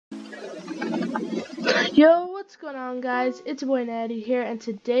Yo, what's going on, guys? It's your boy Natty here, and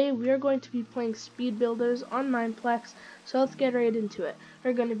today we are going to be playing Speed Builders on Mineplex. So let's get right into it.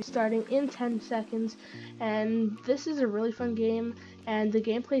 We're going to be starting in 10 seconds, and this is a really fun game, and the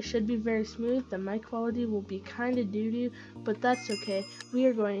gameplay should be very smooth. The mic quality will be kind of doo-doo, but that's okay. We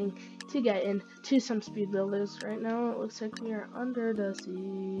are going to get into some Speed Builders right now. It looks like we are under the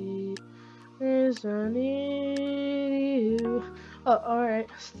sea. There's no need you. Oh, alright.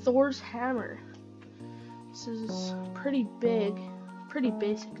 Thor's hammer. This is pretty big, pretty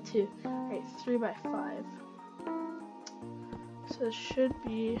basic too. Alright, 3x5. So it should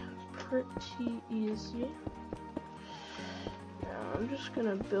be pretty easy. Now I'm just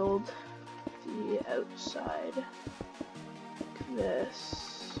gonna build the outside like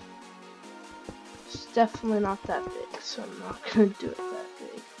this. It's definitely not that big, so I'm not gonna do it that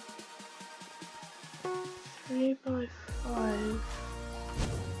big. 3x5.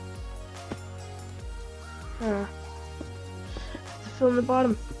 To fill in the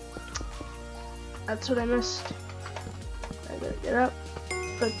bottom. That's what I missed. I gotta get up,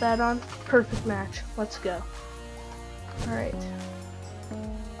 put that on. Perfect match. Let's go. Alright.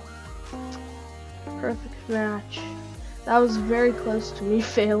 Perfect match. That was very close to me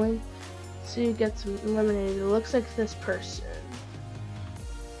failing. So you get some eliminated. It looks like this person.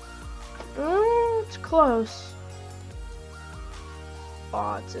 Oh, it's close.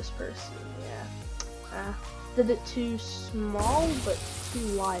 Oh, it's this person. Yeah. Did it too small, but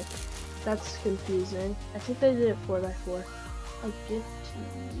too wide. That's confusing. I think they did it 4x4. I'll give to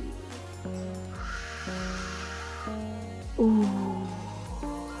you. Ooh.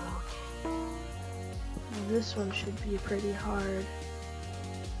 This one should be pretty hard.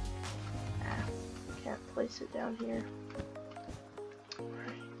 Can't place it down here.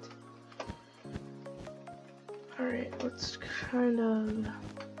 Alright, let's kind of...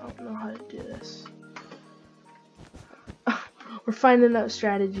 I don't know how to do this. We're finding out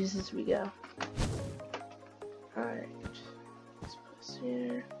strategies as we go. Alright. Let's put this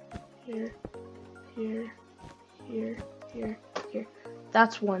here, here, here, here, here, here.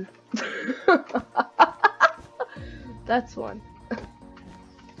 That's one. That's one.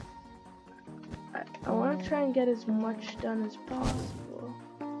 I want to try and get as much done as possible.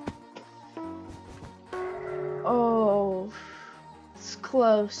 Oh, it's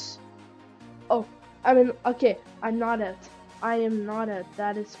close. Oh, I mean, okay, I'm not out. I am not out.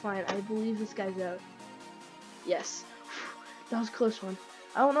 That is fine. I believe this guy's out. Yes. That was a close one.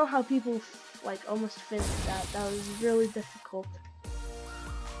 I don't know how people like almost finished that. That was really difficult.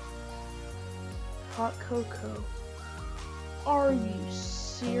 Hot cocoa. Are you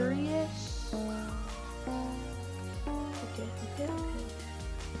serious? Okay.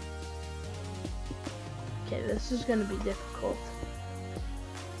 Okay, this is gonna be difficult.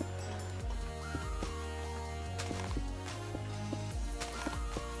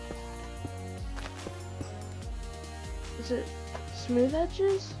 Is it smooth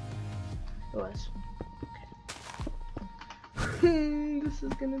edges? It was. Okay. This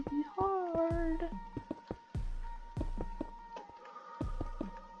is gonna be hard.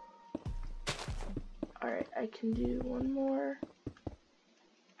 Alright, I can do one more.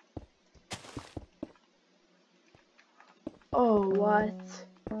 Oh, what?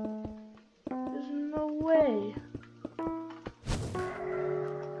 There's no way.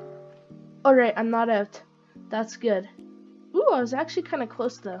 Alright, I'm not out. That's good. Ooh, I was actually kind of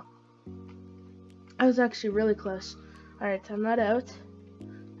close though. I was actually really close. Alright, I'm not out.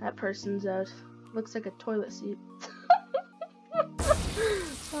 That person's out. Looks like a toilet seat.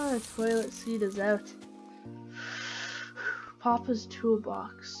 Oh, the toilet seat is out. Papa's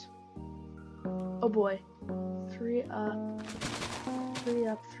toolbox. Oh boy. 3 up. 3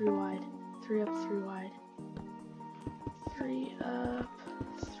 up, 3 wide. 3 up, 3 wide. 3 up,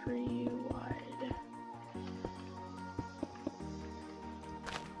 3 wide.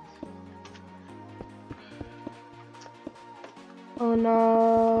 Oh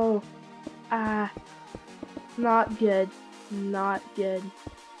no. Not good. Not good.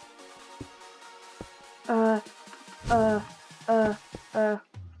 Alright,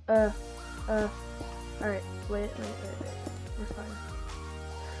 wait. We're fine.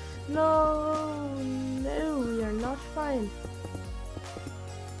 No, we are not fine.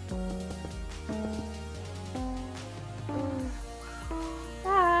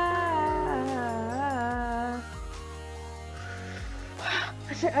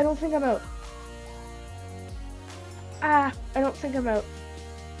 I don't think I'm out. I don't think I'm out.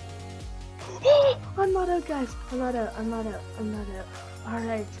 I'm not out, guys. I'm not out.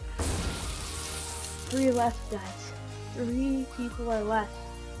 Alright. 3 left, guys. 3 people are left.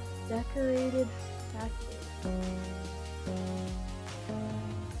 Decorated attacking.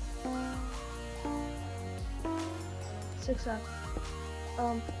 6 up.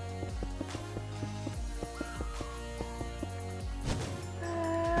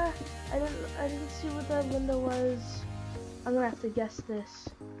 I didn't see what that window was. I'm gonna have to guess this.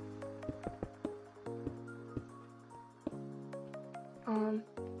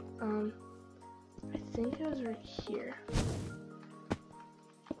 I think it was right here.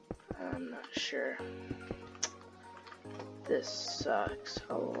 I'm not sure. This sucks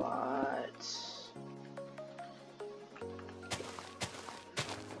a lot.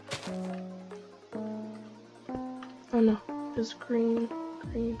 Oh no, it's green.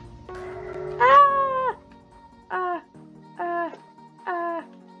 Ah! Ah! Ah! Ah!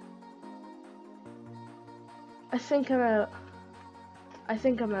 I think I'm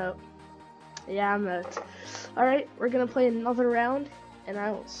out. Yeah, I'm out. Alright, we're gonna play another round, and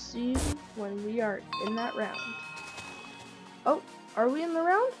I will see you when we are in that round. Oh, are we in the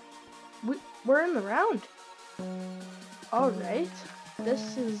round? We're in the round. Alright.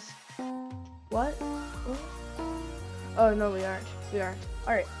 This is... What? Oh, no, we aren't.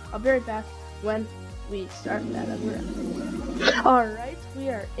 Alright, I'll be right back when we start that other round. Alright, we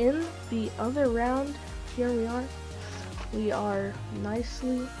are in the other round. Here we are. We are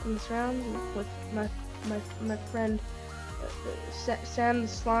nicely in this round with my friend Sand the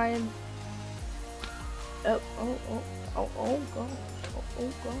Slime. Oh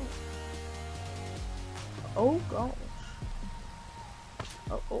gosh.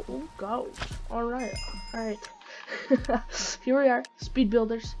 Alright. Here we are, Speed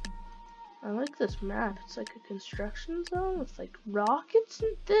Builders. I like this map. It's like a construction zone with like rockets,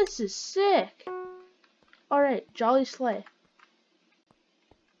 and this is sick. Alright, Jolly Sleigh.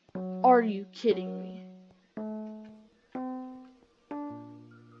 Are you kidding me?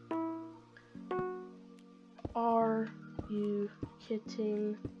 Are you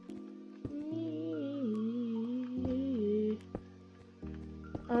kidding me?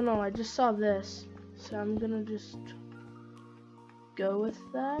 Oh no, I just saw this. So I'm gonna just go with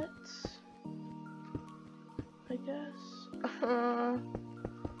that, I guess.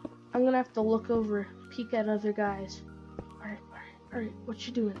 I'm gonna have to look over, peek at other guys. Alright, what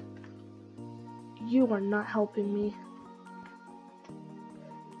you doing? You are not helping me.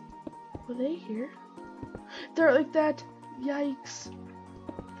 Were they here? They're like that. Yikes.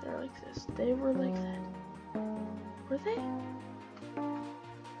 They're like this. They were like that. Were they?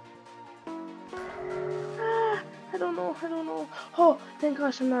 I don't know. Oh, thank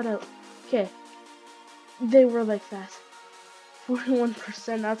gosh I'm not out. Okay. They were like that.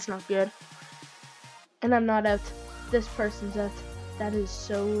 41%, that's not good. And I'm not out. This person's out. That is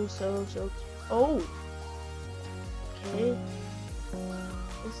so. Oh. Okay.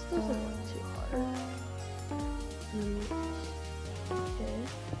 This doesn't look too hard. Okay.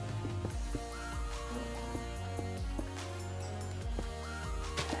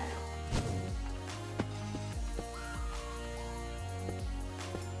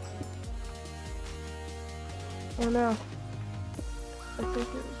 Oh no. I think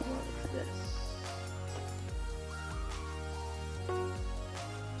it was more like this.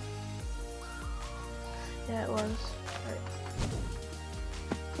 Yeah, it was. Alright.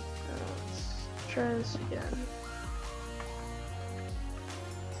 Let's try this again.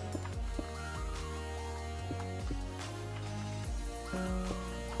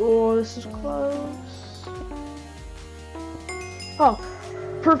 Oh, this is close. Oh,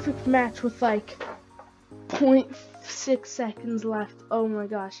 perfect match with like 0.6 seconds left. Oh my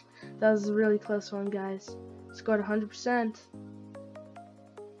gosh, that was a really close one, guys. Scored 100%.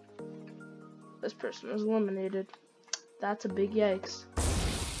 This person was eliminated. That's a big yikes.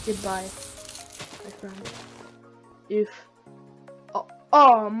 Goodbye, my friend.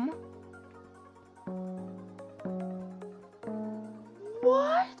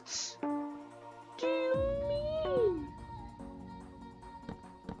 What do you mean?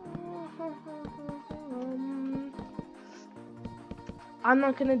 I'm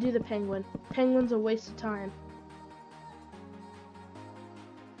not gonna do the penguin. Penguin's a waste of time.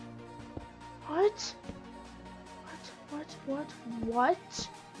 What?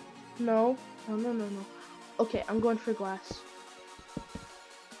 No. Okay, I'm going for glass.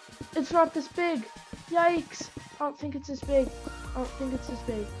 It's not this big. Yikes. I don't think it's this big. How big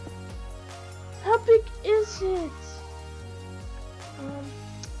is it?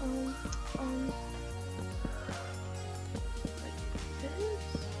 Like this?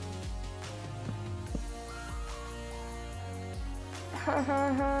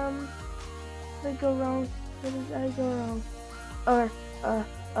 Did I go wrong? Where did I go wrong?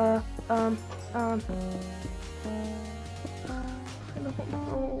 I don't know.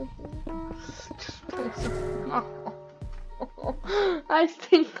 I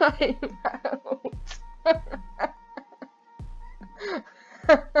think I'm out.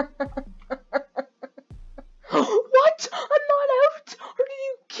 What? I'm not out? Are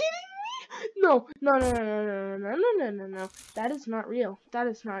you kidding me? No. No. That is not real.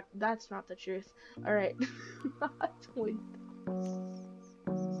 That's not the truth. Alright. Wait.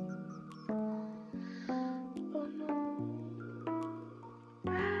 Oh no.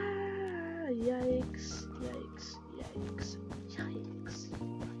 Ah, yikes.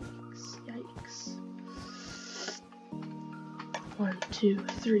 1, 2,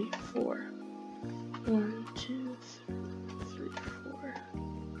 3, 4. 1, 2, 3, 4.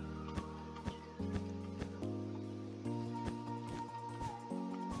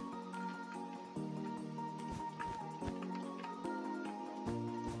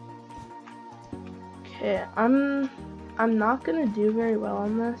 Okay, I'm not gonna do very well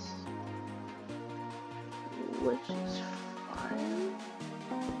on this, which is fine.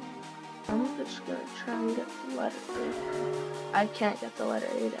 I'm just gonna try and get the letter A down. I can't get the letter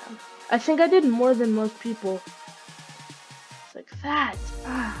A down. I think I did more than most people. It's like that.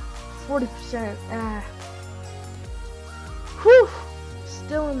 40%. Whew!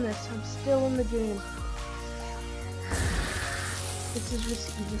 Still in this. I'm still in the game. This is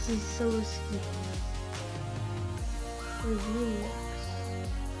risky. This is so risky. Review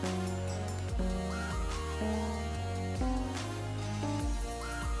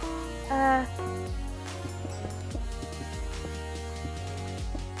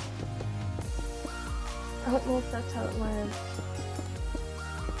I don't know if that's how it lands.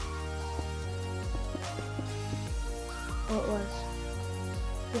 Oh, it was.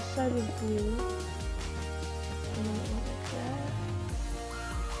 This side was blue. And then it went like that.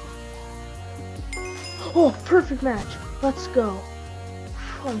 Oh, perfect match. Let's go.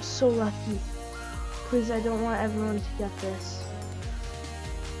 I'm so lucky. Please, I don't want everyone to get this.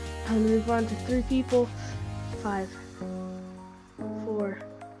 I'm gonna move on to 3 people. 5, 4,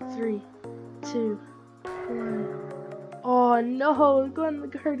 3, 2, 1. Oh no, going the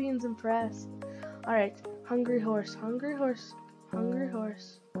Guardians impressed. Alright, hungry horse, hungry horse, hungry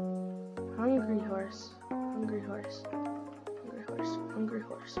horse, hungry horse, hungry horse, hungry horse, hungry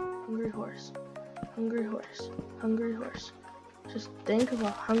horse, hungry horse, hungry horse, hungry horse. Just think of a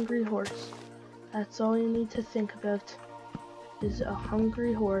hungry horse. That's all you need to think about, is a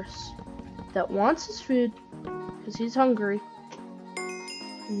hungry horse that wants his food because he's hungry.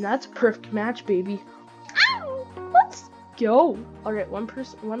 And that's a perfect match, baby. Ow! Let's go. All right, one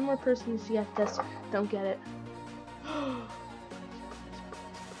more person needs to get this. Don't get it.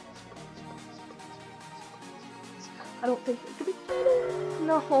 I don't think we're gonna get it.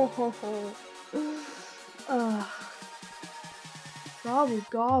 No. Gobble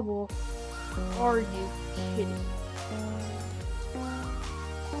gobble. Are you kidding?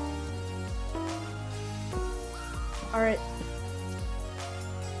 Alright.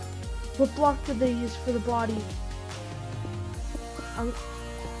 What block did they use for the body? Is it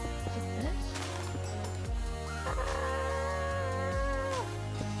this?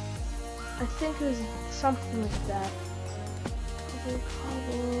 I think it was something like that.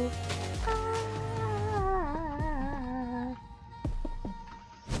 Cobble.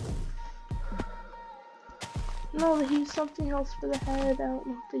 No, they used something else for the head. I don't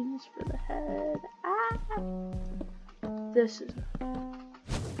know what they used for the head. This is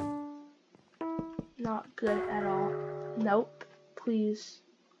not good at all. Nope. Please.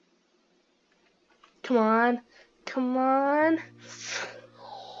 Come on. Come on.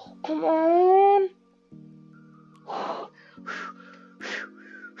 Come on.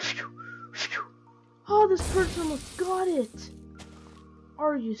 Oh, this person almost got it.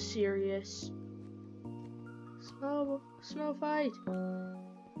 Are you serious? Snow fight.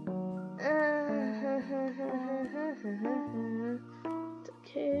 It's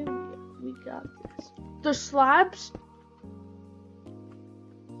okay, we got this. The slabs?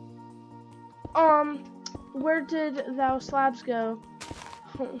 Where did those slabs go?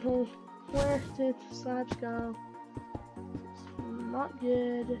 Where did the slabs go? Not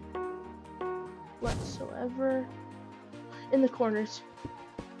good whatsoever. In the corners.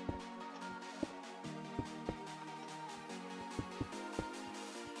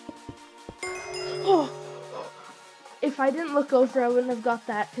 Oh! If I didn't look over, I wouldn't have got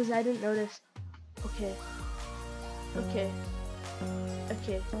that because I didn't notice. Okay. Okay.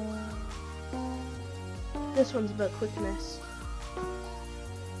 Okay. This one's about quickness.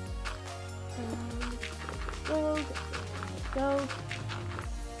 Go.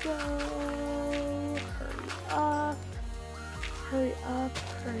 go. Hurry up. Hurry up.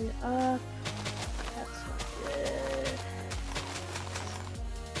 Hurry up. That's not good.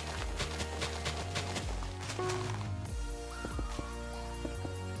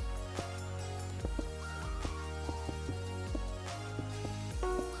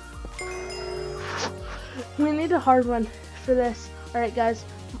 We need a hard one for this. Alright guys,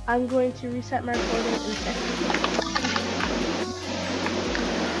 I'm going to reset my recording in a second.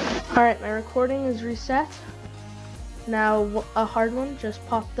 Alright, my recording is reset. Now a hard one just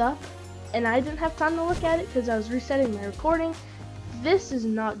popped up and I didn't have time to look at it because I was resetting my recording. This is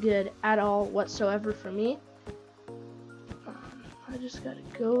not good at all whatsoever for me. I just gotta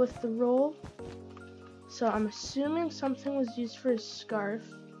go with the roll. So I'm assuming something was used for his scarf.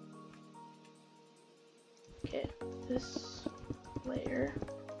 Okay, this layer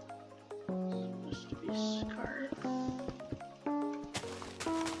is supposed to be scarf.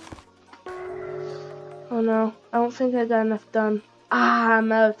 Oh no, I don't think I got enough done. Ah,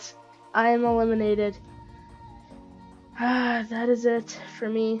 I'm out. I am eliminated. Ah, that is it for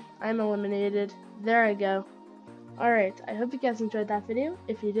me. I'm eliminated. There I go. Alright, I hope you guys enjoyed that video.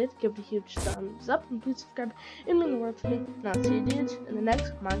 If you did, give it a huge thumbs up and please subscribe. It means the world to me. And I'll see you dudes in the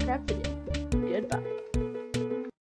next Minecraft video. Goodbye.